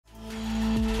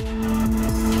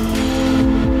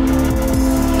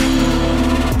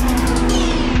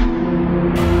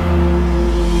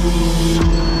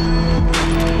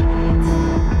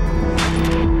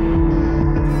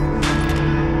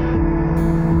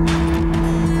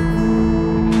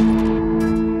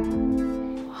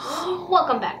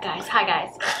back, guys. Hi,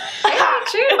 guys.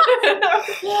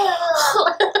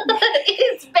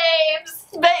 It's Babes.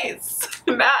 Babes.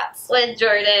 Mats. With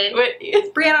Jordan.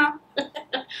 With Brianna.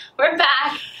 We're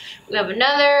back. We have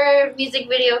another music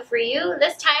video for you.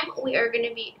 This time we are going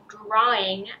to be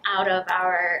drawing out of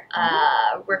our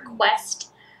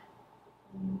request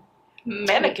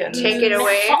mannequin. Take it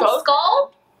away.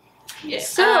 Skull. Yeah.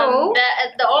 So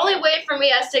the only way for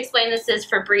us to explain this is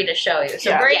for Bree to show you.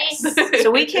 So Bree. So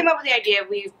we came up with the idea.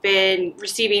 We've been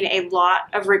receiving a lot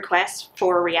of requests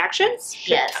for reactions.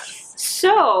 Yes.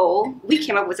 So we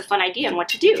came up with a fun idea on what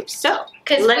to do. So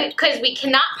because we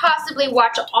cannot possibly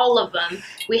watch all of them,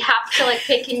 we have to like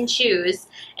pick and choose.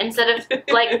 Instead of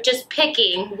like just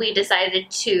picking, we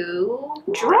decided to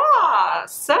draw.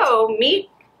 So meet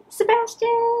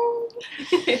Sebastian.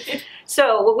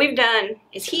 So what we've done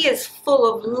is he is full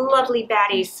of lovely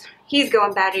baddies. He's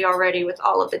going baddie already with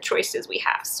all of the choices we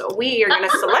have. So we are going to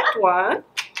select one,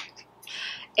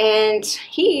 and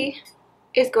he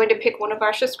is going to pick one of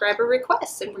our subscriber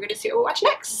requests, and we're going to see what we watch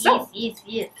next. So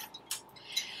yes.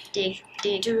 Dig.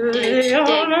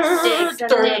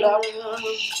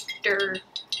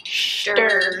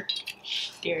 Stir.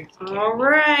 All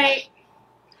right.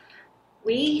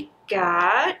 We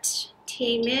got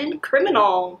TAEMIN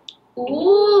Criminal.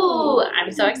 Ooh,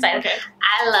 I'm so excited. Okay.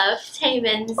 I love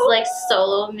TAEMIN's like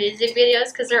solo music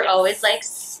videos because they're always like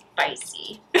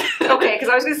spicy. Okay, because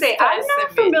I was going to say, I'm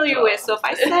not familiar with, so if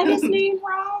I said his name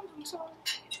wrong, I'm sorry.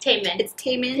 TAEMIN. It's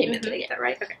TAEMIN. Did I get that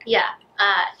right? Okay. Yeah.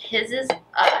 His is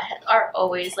are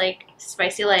always like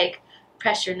spicy, like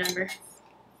press your number.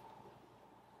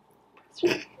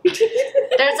 There's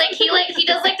like he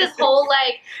does like this whole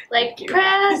like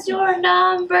press your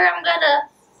number. I'm gonna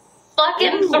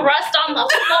fucking thrust on the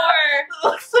floor. It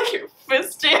looks like you're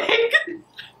fisting.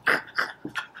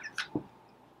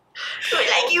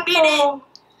 Like you beat it.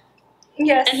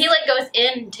 Yes. And he like goes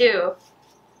in too.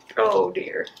 Oh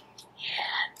dear. Yeah.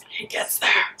 He gets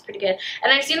there. It's pretty good.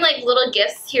 And I've seen like little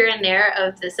gifs here and there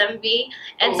of this MV,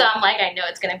 and so I'm like, I know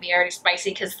it's gonna be already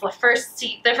spicy because the first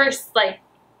like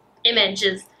image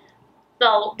is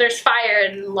there's fire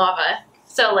and lava,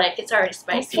 so like it's already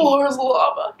spicy. The floor is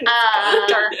lava.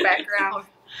 Dark background.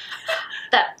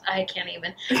 That I can't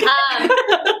even.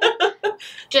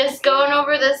 Just going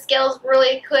over the scales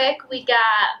really quick. We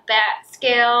got bat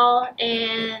scale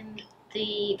and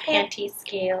the panty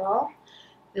scale.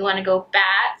 We want to go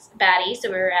batty, so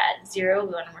we're at 0.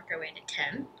 We want to work our way to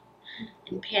 10.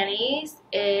 And panties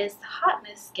is the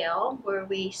hotness scale, where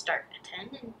we start at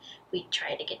 10 and we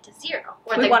try to get to 0.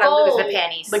 Or We want to lose the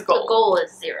panties. The goal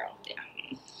is 0. Yeah.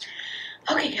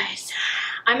 Okay, guys,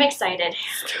 I'm excited.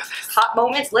 Hot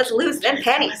moments. Let's lose them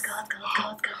panties.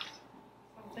 Let's go.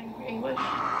 Something English.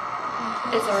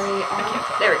 It's already on.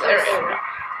 There we go. There we go.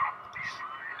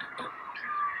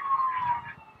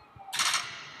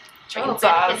 Oh,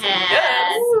 awesome.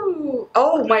 yes. Ooh.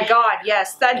 Oh my God!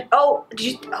 Yes. That. Oh, did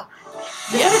you? Oh.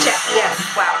 Yes. Yes.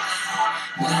 Wow.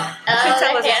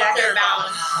 tell The us hands exactly are bound.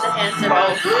 The hands are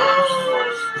bound.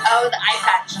 Oh, the eye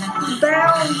patch.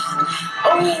 Bound.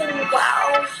 Oh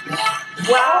wow.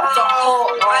 Wow.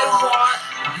 Oh, I want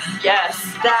yes.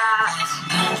 that.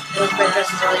 Those red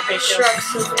dresses are really pretty too. Shrugs.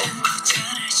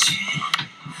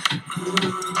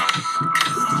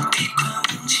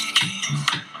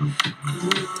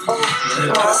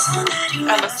 Oh,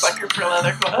 I'm a sucker for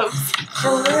leather gloves.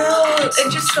 For real.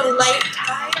 And just the light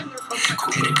tie. And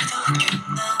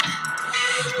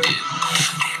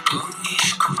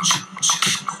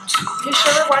You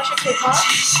sure we're watching Kpop?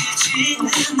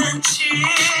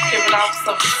 Giving off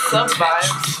some sub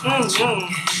vibes.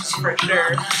 For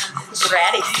sure.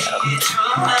 Bratty stuff.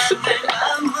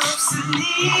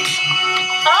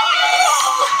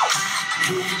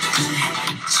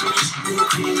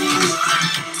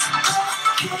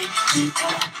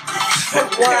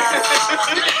 wow.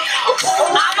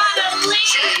 I'm on a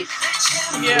leash.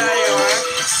 Yeah, you are.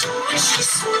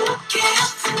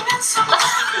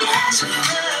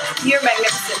 You're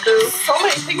magnificent, boo. So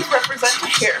many things represented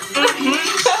here.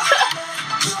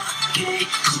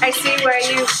 I see why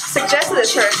you suggested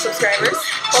this for our subscribers.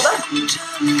 Hold on.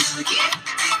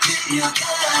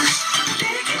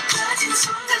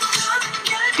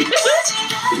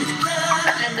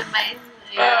 And the mic.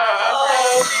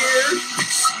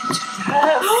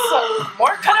 So,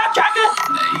 more cutout jacket.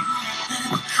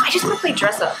 I just want to play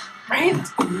dress up. Right?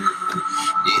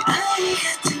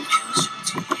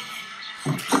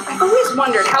 I've always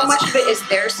wondered how much of it is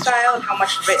their style and how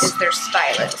much of it is their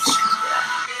stylist.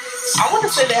 I want to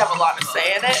say they have a lot to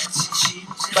say in it,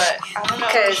 but I don't know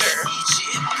for sure.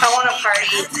 I want to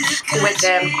party with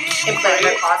them and play in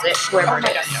their closet, whoever it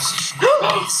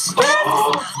is.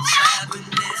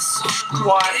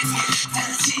 What?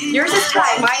 Yours is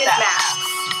high, mine is max.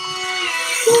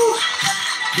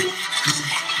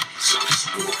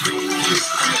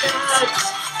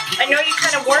 I know you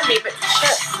kind of warned me, but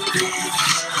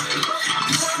shit.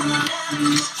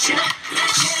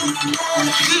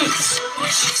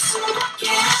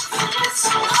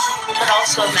 But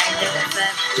also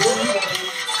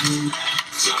magnificent.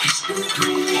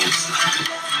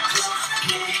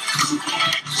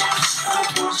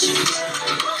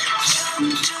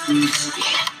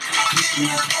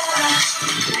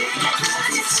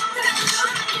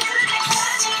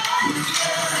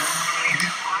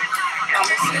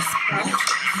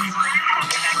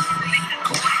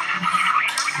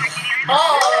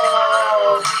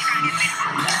 Oh!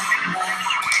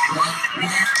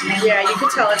 Yeah, you can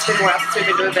tell it's been a while since we've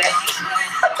been doing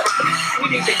that. We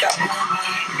need to go.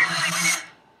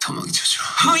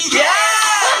 Yeah!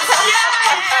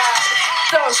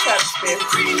 So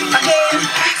sexy.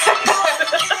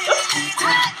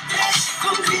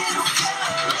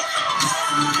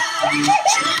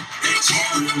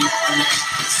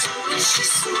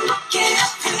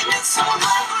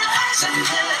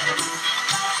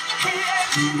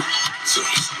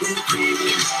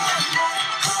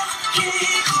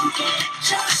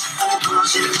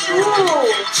 Ooh,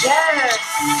 yes.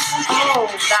 Oh,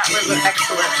 that was an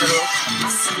excellent little.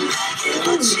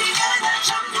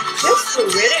 This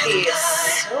fluidity is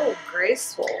so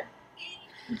graceful.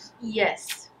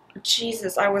 Yes.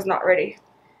 Jesus, I was not ready.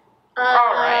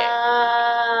 Alright.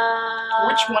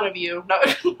 Which one of you?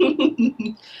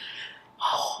 No.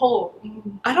 Oh.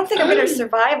 I don't think I'm gonna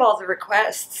survive all the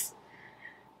requests.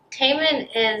 TAEMIN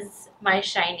is my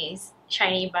shiny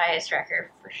bias wrecker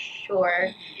for sure.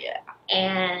 Yeah.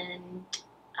 And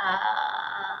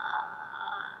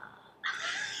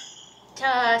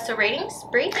so ratings,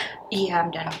 Brie? Yeah, I'm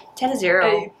done.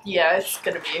 10-0. Yeah, it's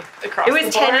gonna be across It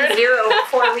was the board. 10-0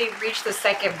 before we reached the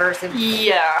second verse and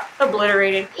Yeah.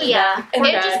 obliterated. Yeah. And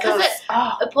It just because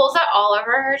oh. it pulls out all of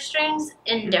our heartstrings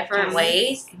in different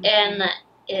ways, and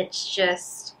it's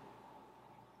just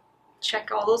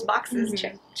Check all those boxes.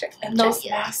 Mhm. Check. And those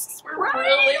Yes. masks were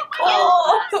really cool.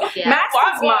 Oh, yeah. Max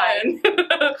Want is mine.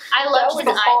 I love With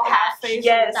the the full eye half patch. face.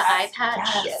 Yes. The eye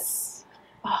patch. Yes.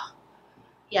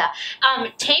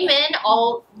 TAEMIN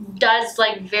all does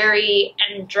like very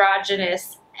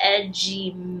androgynous,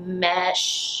 edgy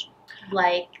mesh.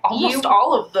 Like Almost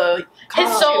all of the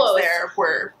costumes solos. there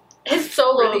were. his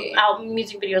solo Really? album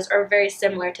music videos are very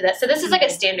similar to that. So this is like a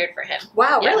standard for him.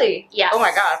 Wow, Yeah. really? Yes. Oh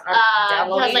my god. I'm He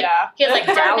downloading. has like Yeah. he has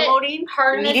like Downloading?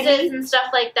 harnesses Immediately? and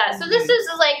stuff like that. So this is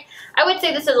like, I would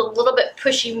say this is a little bit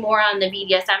pushy more on the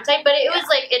BDSM side, but it was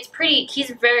like, it's pretty,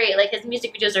 he's very, like his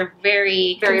music videos are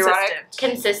very Very consistent. erotic.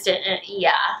 consistent. And,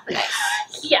 yeah.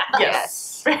 Yeah.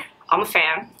 Yes. I'm a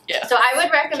fan. Yeah. So I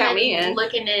would Count me recommend in.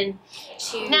 looking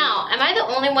into. Now, am I the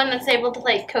only one that's able to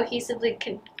like cohesively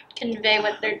convey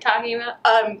what they're talking about?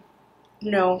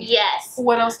 No. Yes.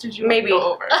 What else did you Maybe. go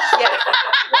over? Yeah.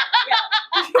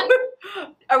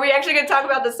 Are we actually going to talk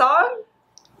about the song?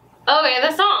 Okay,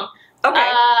 the song. Okay.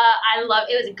 I love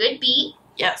it. Was a good beat.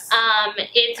 Yes.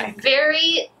 It's I agree.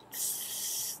 very,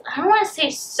 I don't want to say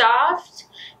soft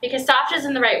because soft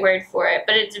isn't the right word for it,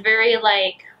 but it's very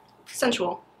like,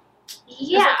 Sensual.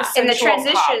 yeah. And the Sensual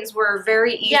transitions were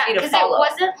very easy Yeah, to because it follow.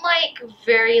 wasn't like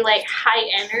very like high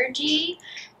energy,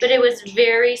 but it was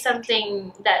very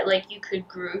something that like you could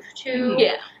groove to.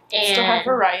 Yeah. And Still have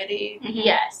variety.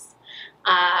 yes.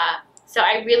 So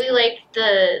I really liked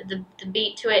the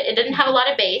beat to it. It didn't have a lot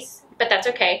of bass, but that's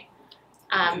okay.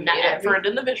 Not Made up for every, it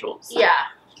in the visuals. yeah.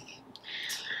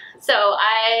 So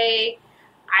I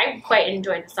quite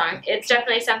enjoyed the song. It's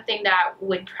definitely something that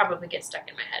would probably get stuck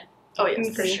in my head Oh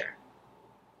yes, for Mhm. sure.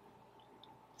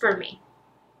 For me.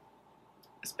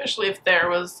 especially if there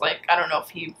was like, I don't know if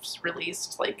he's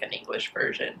released like an English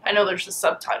version. I know there's the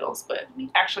subtitles, but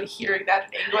actually hearing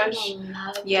that in English, I would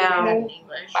love to Yeah. hear that in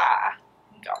English. bah.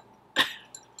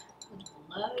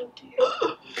 Love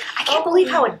to. I can't believe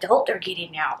how adult they're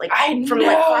getting now. Like I from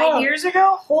like know. 5 years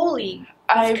ago. Holy.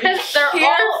 I'm Because they're here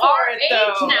all for our it, age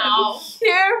though. now.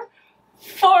 Here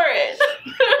for it.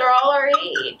 They're all our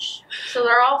age. So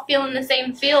they're all feeling the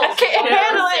same feels. I can't They're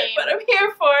handle the it, same. but I'm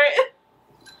here for it.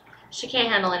 She can't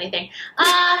handle anything.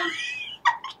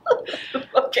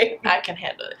 Okay. I can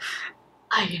handle it.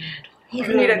 I can handle We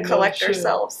need to collect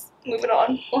ourselves. Moving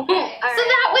on. So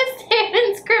that was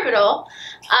TAEMIN's Criminal.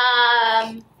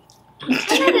 10 and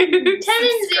 0.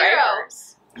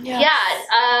 Subscribers. Yeah.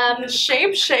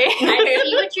 Shame. I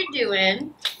see what you're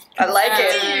doing. I like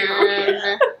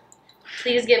it.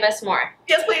 Please give us more.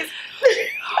 Yes, please.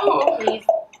 Oh,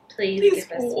 Please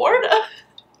give us more. warn us.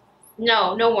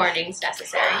 No warnings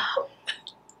necessary.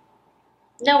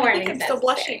 No I warnings think I'm necessary. still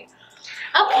blushing.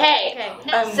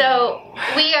 Okay. So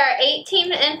we are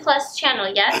 18 and plus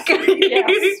channel, yes? Yes.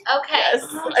 Okay. Yes.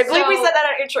 I believe we So said that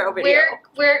on our intro video.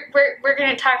 We're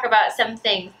gonna talk about some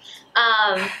things.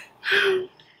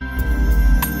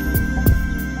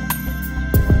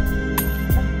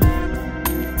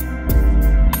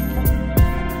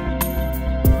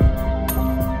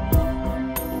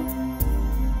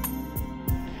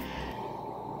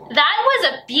 That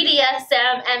was a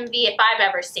BDSM MV if I've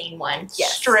ever seen one.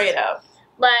 Yes. Straight up.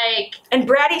 Like, And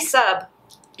Bratty sub.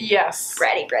 Yes.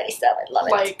 Bratty sub. I love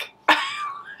it. Like,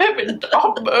 I'm in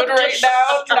top mode right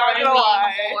now, not gonna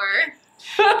lie.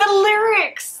 The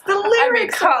lyrics. The lyrics. I mean,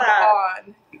 come of that.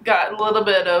 on. Got a little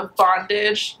bit of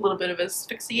bondage, a little bit of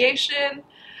asphyxiation.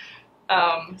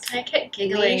 I kept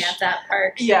giggling Leash. at that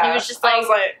part. Yeah. He was just I like, was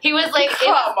like, he was like,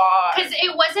 come on. because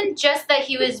it wasn't just that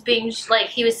he was being like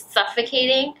he was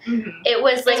suffocating. Mhm. It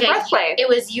was like breath play. it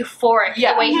was euphoric.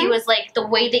 Yeah. The way he Mhm. was like the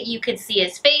way that you could see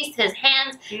his face, his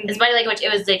hands, his body language.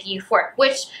 It was like euphoric.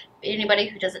 Which anybody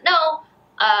who doesn't know,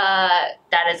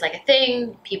 that is like a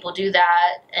thing. People do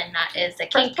that, and that is a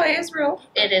kink. Breath play is real.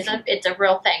 It's a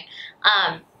real thing.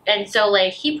 And so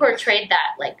like he portrayed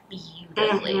that like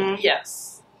beautifully. Mhm.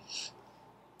 Yes.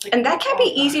 Like, And that can be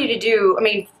easy to do. I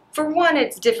mean, for one,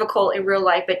 it's difficult in real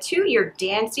life, but two, you're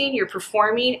dancing, you're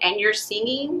performing, and you're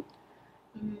singing.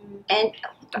 And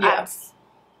Yeah.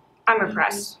 I'm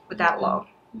impressed with that low.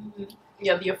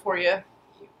 Yeah, the euphoria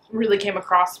really came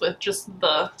across with just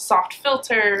the soft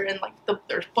filter and like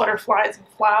there's butterflies and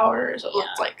flowers. It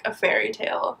looks like a fairy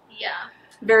tale. Yeah.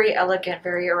 Very elegant,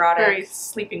 very erotic. Very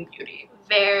Sleeping Beauty.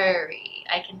 Very.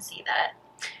 I can see that.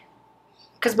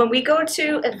 Because when we go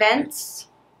to events,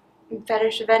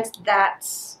 fetish events,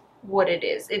 that's what it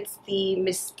is. It's the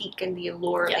mystique and the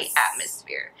allure of Yes. the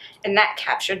atmosphere. And that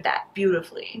captured that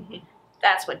beautifully. Mhm.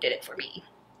 That's what did it for me.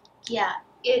 Yeah.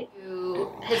 His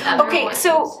other Okay, ones.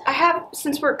 so I have,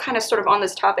 since we're kind of sort of on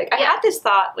this topic, I had this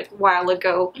thought like a while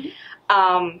ago.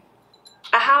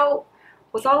 How,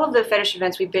 with all of the fetish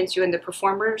events we've been to and the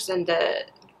performers and the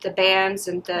bands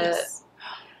and the, Yes.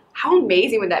 how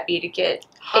amazing would that be to get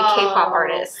a K-pop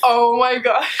artist? Oh my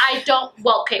god. I don't.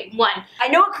 Well, okay. One. I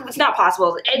know it's not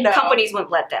possible. And No. companies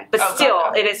wouldn't let them. But Oh, still,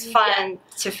 God, no. it is fun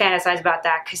to fantasize about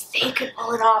that because they could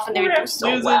pull it off and they would do so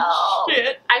Losing well.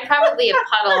 shit. I'd probably a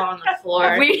puddle on the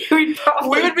floor. We'd probably...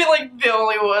 We would be like the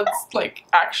only ones like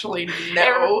actually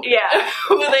know Yeah.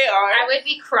 who they are. I would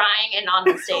be crying and on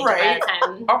the stage by Right. the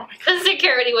time Oh my the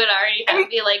security would already have to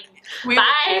be like, We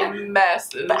Bye. would be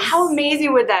messes. But how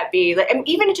amazing would that be? Like, and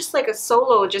even just like a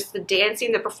solo, just the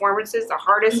dancing, the performances, the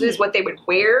harnesses, what they would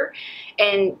wear.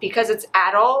 And because it's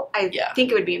adult, I Yeah. think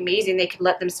it would be amazing. They could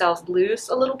let themselves loose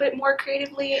a little bit more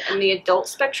creatively in the adult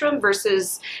spectrum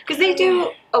versus, because they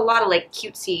do a lot of like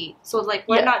cutesy. So like,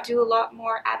 why Yeah. not do a lot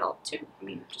more adult too? I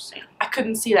mean, just saying. I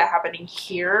couldn't see that happening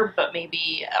here, but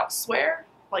maybe elsewhere,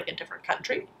 like a different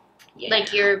country. Yeah.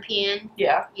 like European.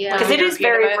 Yeah. Yeah. Because it is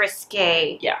European very event.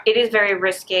 risque. Yeah. It is very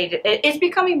risque. It's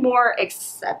becoming more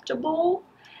acceptable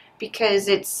because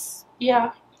it's,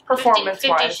 Yeah. Performance 50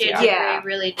 wise. Shades Yeah. of Yeah.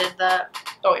 Grey really did that.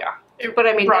 Oh yeah. but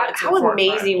I mean, Brought that, it to how the forefront.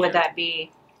 amazing would that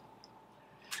be?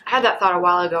 I had that thought a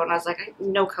while ago and I was like,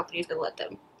 no company's gonna let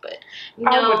them. But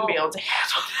No, I wouldn't be able to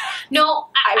handle that. no,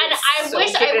 I and would I so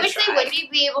wish give it a they try. would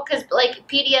be able because like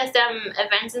BDSM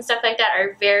events and stuff like that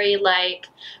are very like.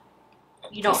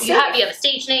 You have a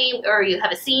stage name or you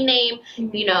have a scene name.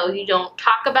 You know, you don't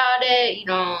talk about it. You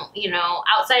don't.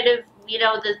 Outside of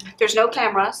there's no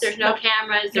cameras. there's no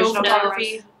cameras. There's There's no no.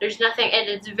 photography. There's nothing, and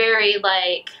it's very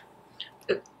like.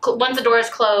 Once the doors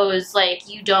close, like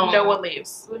you don't. No one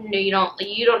leaves. No, you don't.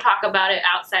 You don't talk about it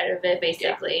outside of it,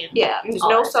 basically. Yeah, there's All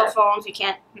no that cell stuff. phones. You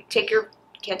can't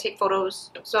take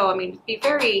photos. So I mean, be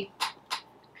very.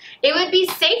 It would be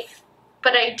safe,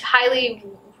 but I highly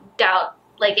doubt.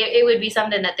 Like it would be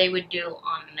something that they would do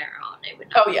on their own. It would.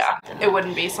 Not Oh be yeah. something It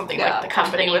wouldn't be something Yeah, like the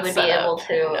company would be set up. able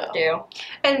to No. do.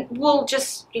 And we'll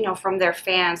just from their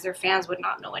fans would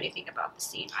not know anything about the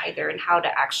scene either and how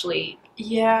to actually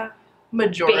Yeah.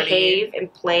 Majority. behave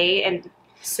and play and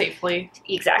Safely.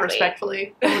 exactly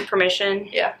Respectfully. with permission,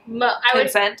 Yeah. I would.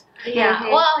 Consent. Yeah.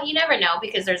 Mhm. Well, you never know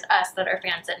because there's us that are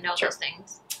fans that know Sure. those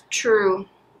things. True.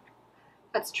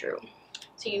 That's true.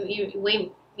 So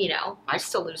I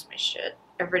still lose my shit.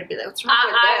 Everybody be like, "What's wrong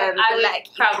with I them?" would But, like,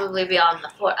 probably be on the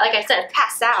floor. Like I said,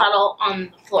 pass out. puddle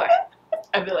on the floor.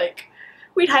 I'd be like,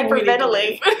 We'd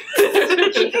hyperventilate. And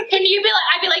you'd be like,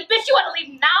 I'd be like, bitch, you want to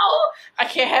leave now? I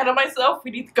can't handle myself.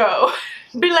 We need to go.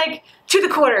 Be like, to the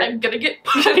corner. I'm gonna get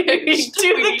punched. We need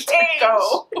to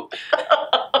go.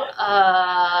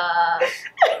 I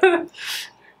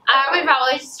would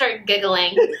probably just start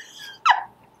giggling.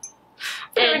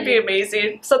 It would be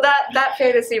amazing. So that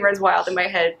fantasy runs wild in my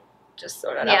head. Just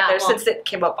throw that out there since it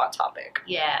came up on topic.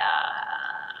 Yeah.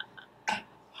 Okay.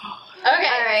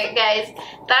 Alright, guys.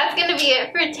 That's going to be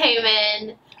it for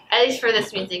TAEMIN, at least for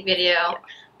this music video.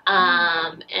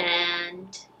 And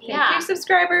yeah. Thank you,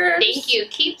 subscribers. Thank you.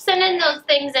 Keep sending those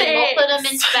things in. We'll put them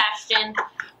in Sebastian.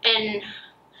 And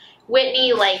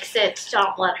Whitney likes it.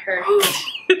 Don't let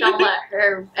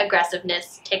her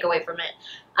aggressiveness take away from it.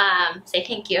 Say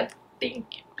thank you.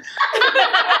 Thank you.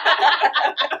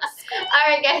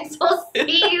 Alright, guys. We'll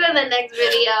see you in the next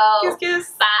video. Kiss,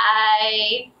 kiss.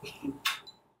 Bye.